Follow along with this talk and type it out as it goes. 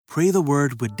Pray the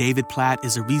Word with David Platt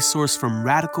is a resource from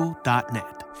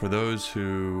radical.net. For those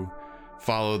who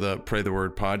follow the Pray the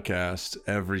Word podcast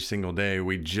every single day,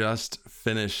 we just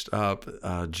finished up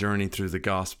a journey through the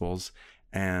Gospels.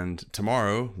 And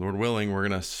tomorrow, Lord willing, we're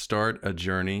going to start a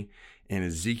journey in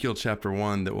Ezekiel chapter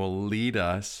 1 that will lead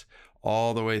us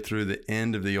all the way through the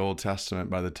end of the Old Testament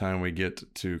by the time we get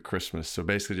to Christmas. So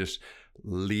basically just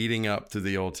leading up through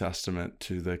the Old Testament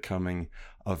to the coming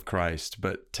of Christ.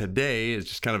 But today is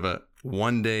just kind of a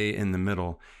one day in the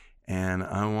middle, and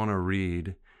I want to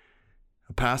read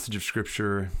a passage of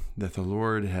Scripture that the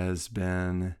Lord has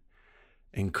been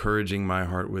encouraging my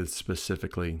heart with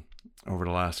specifically over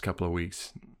the last couple of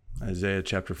weeks. Isaiah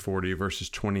chapter 40, verses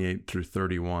 28 through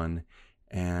 31.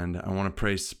 And I want to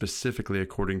pray specifically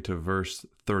according to verse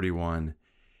 31.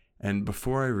 And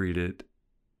before I read it,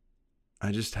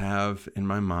 I just have in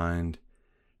my mind,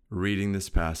 reading this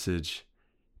passage,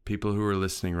 people who are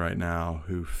listening right now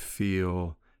who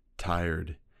feel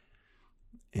tired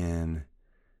in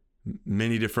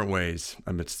many different ways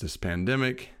amidst this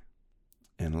pandemic,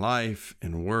 in life,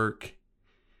 in work,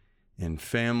 in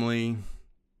family,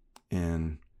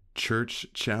 in church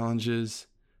challenges,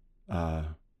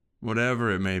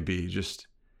 whatever it may be, just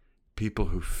people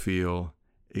who feel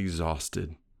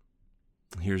exhausted.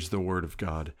 Here's the word of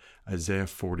God, Isaiah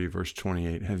 40, verse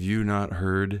 28. Have you not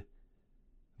heard?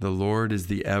 The Lord is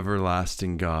the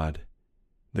everlasting God,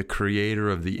 the creator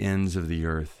of the ends of the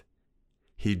earth.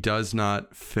 He does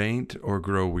not faint or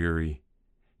grow weary.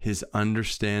 His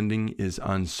understanding is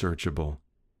unsearchable.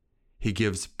 He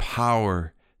gives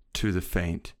power to the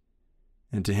faint,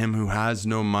 and to him who has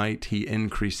no might, he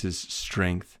increases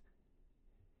strength.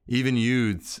 Even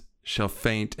youths shall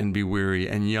faint and be weary,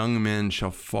 and young men shall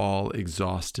fall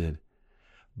exhausted.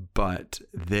 But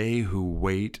they who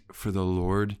wait for the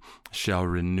Lord shall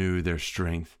renew their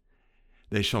strength.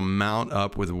 They shall mount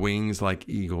up with wings like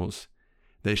eagles.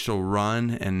 They shall run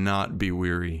and not be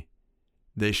weary.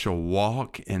 They shall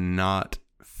walk and not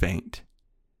faint.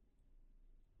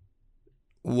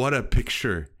 What a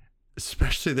picture,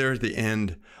 especially there at the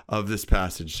end of this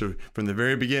passage. So from the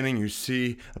very beginning, you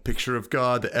see a picture of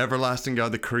God, the everlasting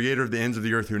God, the creator of the ends of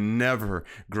the earth, who never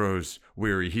grows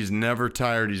weary. He's never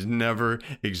tired. He's never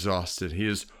exhausted. He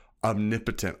is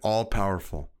omnipotent,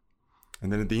 all-powerful.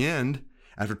 And then at the end,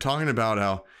 after talking about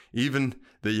how even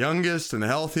the youngest and the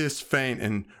healthiest faint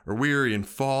and are weary and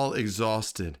fall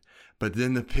exhausted, but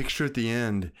then the picture at the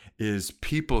end is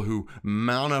people who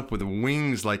mount up with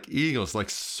wings like eagles, like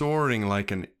soaring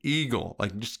like an eagle.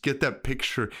 Like, just get that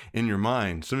picture in your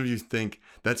mind. Some of you think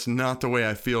that's not the way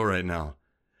I feel right now.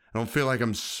 I don't feel like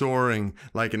I'm soaring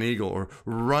like an eagle or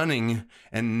running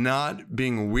and not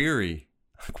being weary.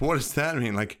 Like, what does that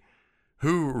mean? Like,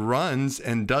 who runs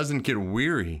and doesn't get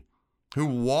weary? Who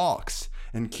walks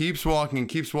and keeps walking and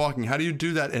keeps walking? How do you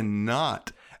do that and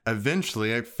not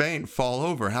eventually faint, fall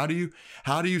over? How do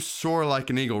you soar like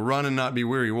an eagle, run and not be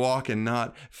weary, walk and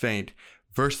not faint?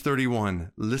 Verse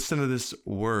 31, listen to this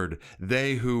word.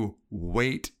 They who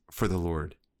wait for the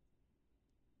Lord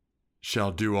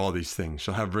shall do all these things,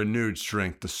 shall have renewed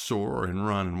strength to soar and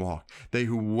run and walk. They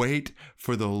who wait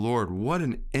for the Lord. What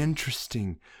an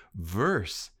interesting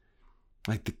verse.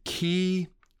 Like, the key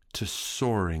to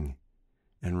soaring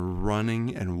and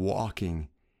running and walking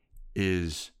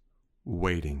is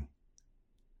waiting.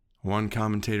 One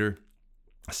commentator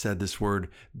said this word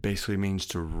basically means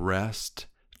to rest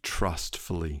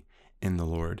trustfully in the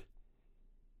Lord.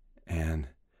 And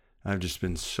I've just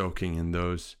been soaking in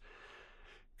those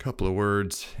couple of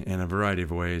words in a variety of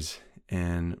ways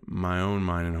in my own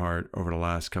mind and heart over the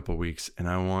last couple of weeks. And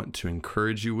I want to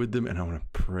encourage you with them, and I want to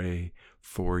pray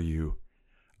for you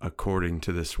according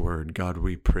to this word. God,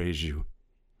 we praise you.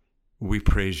 We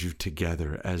praise you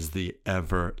together as the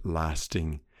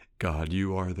everlasting God.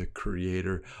 You are the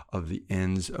creator of the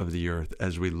ends of the earth.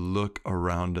 As we look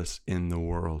around us in the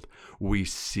world, we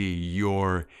see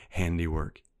your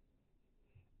handiwork.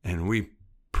 And we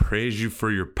praise you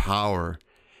for your power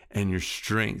and your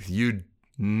strength. You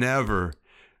never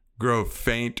grow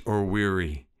faint or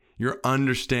weary. Your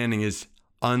understanding is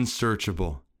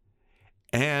unsearchable.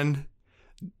 And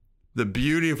the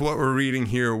beauty of what we're reading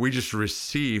here, we just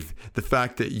receive the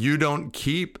fact that you don't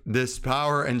keep this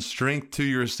power and strength to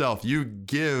yourself. You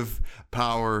give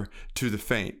power to the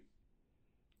faint.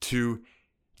 To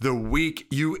the weak,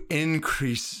 you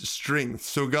increase strength.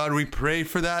 So God, we pray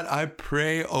for that. I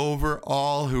pray over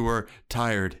all who are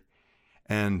tired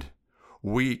and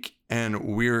weak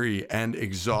and weary and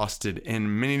exhausted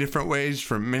in many different ways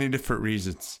for many different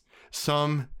reasons.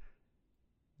 Some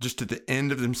just at the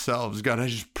end of themselves. God, I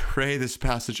just pray this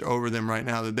passage over them right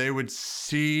now, that they would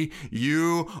see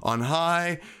you on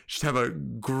high, just have a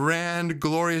grand,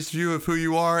 glorious view of who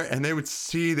you are, and they would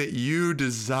see that you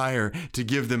desire to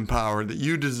give them power, that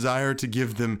you desire to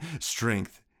give them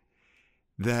strength,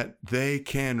 that they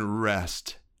can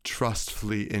rest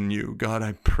trustfully in you. God,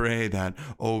 I pray that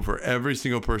over every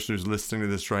single person who's listening to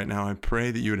this right now. I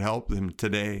pray that you would help them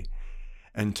today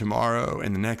and tomorrow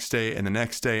and the next day and the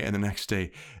next day and the next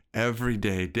day, every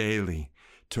day, daily,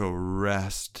 to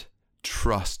rest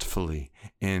trustfully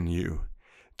in you,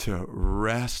 to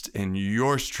rest in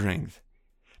your strength,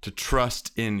 to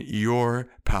trust in your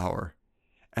power,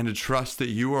 and to trust that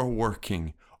you are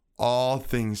working all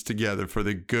things together for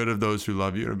the good of those who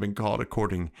love you and have been called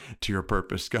according to your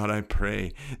purpose. God, I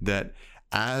pray that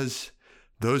as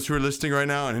those who are listening right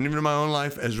now, and even in my own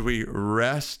life, as we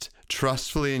rest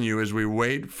trustfully in you, as we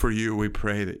wait for you, we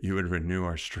pray that you would renew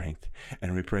our strength.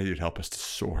 And we pray that you'd help us to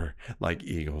soar like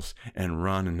eagles and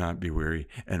run and not be weary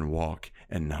and walk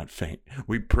and not faint.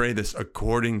 We pray this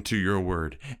according to your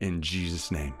word in Jesus'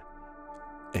 name.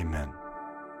 Amen.